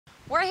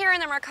We're here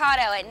in the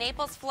Mercado at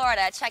Naples,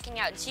 Florida, checking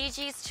out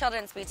Gigis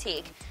Children's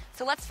Boutique.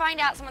 So let's find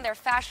out some of their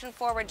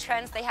fashion-forward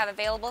trends they have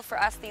available for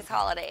us these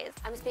holidays.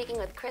 I'm speaking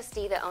with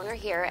Christy, the owner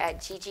here at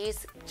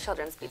Gigis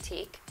Children's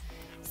Boutique.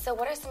 So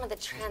what are some of the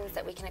trends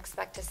that we can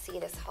expect to see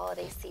this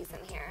holiday season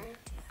here?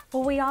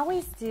 Well, we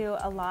always do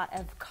a lot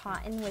of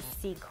cotton with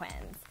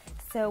sequins.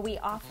 So we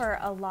offer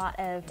a lot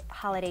of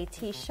holiday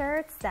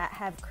t-shirts that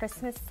have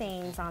Christmas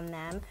sayings on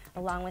them,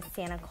 along with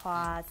Santa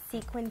Claus,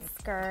 sequin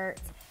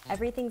skirts.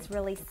 Everything's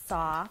really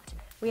soft.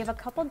 We have a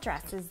couple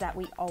dresses that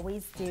we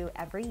always do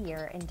every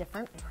year in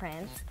different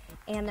prints,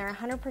 and they're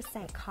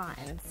 100%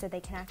 cotton, so they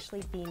can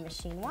actually be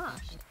machine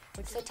washed.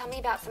 So tell me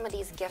about some of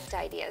these gift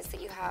ideas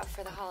that you have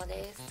for the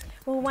holidays.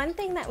 Well, one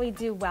thing that we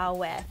do well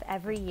with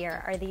every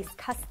year are these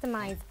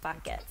customized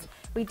buckets.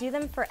 We do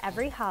them for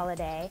every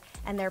holiday,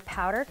 and they're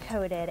powder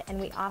coated, and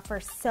we offer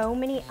so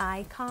many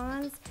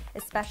icons,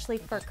 especially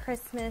for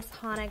Christmas,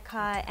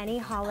 Hanukkah, any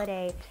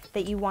holiday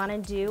that you want to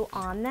do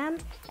on them,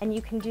 and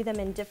you can do them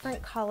in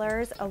different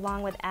colors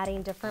along with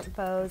adding different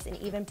bows and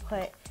even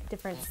put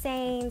different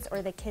sayings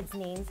or the kids'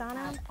 names on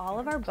them. All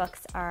of our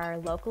books are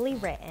locally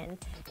written,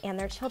 and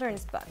they're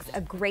children's books.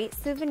 A great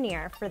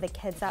souvenir for the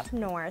kids up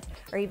north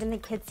or even the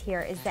kids here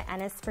is the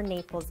N is for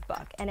Naples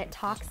book, and it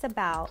talks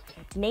about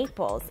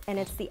Naples, and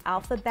it's the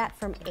alphabet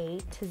from A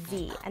to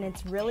Z, and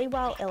it's really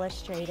well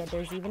illustrated.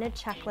 There's even a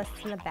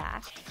checklist in the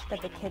back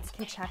that the kids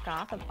can check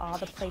off of all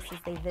the places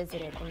they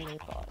visited in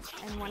Naples.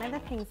 And one of the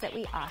things that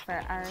we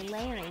offer are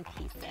layering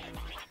pieces.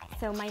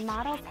 So my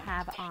models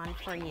have on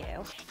for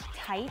you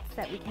tights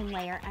that we can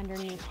layer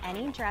underneath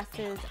any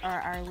dresses or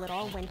our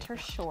little winter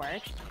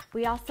shorts.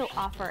 We also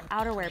offer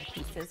outerwear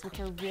pieces, which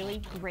are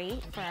really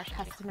great for our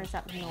customers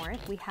up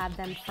north. We have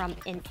them from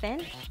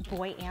infant,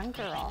 boy and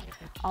girl,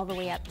 all the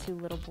way up to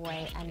little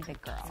boy and big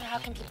girl. So how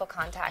can people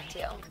contact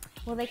you?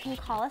 Well, they can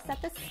call us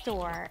at the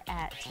store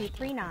at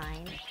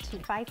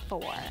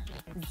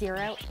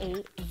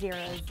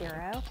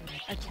 239-254-0800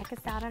 or check us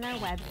out on our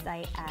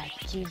website at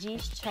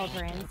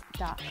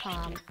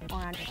gigischildrens.com or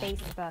on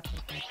Facebook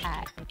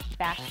at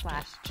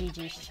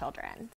 /Gigis Children's.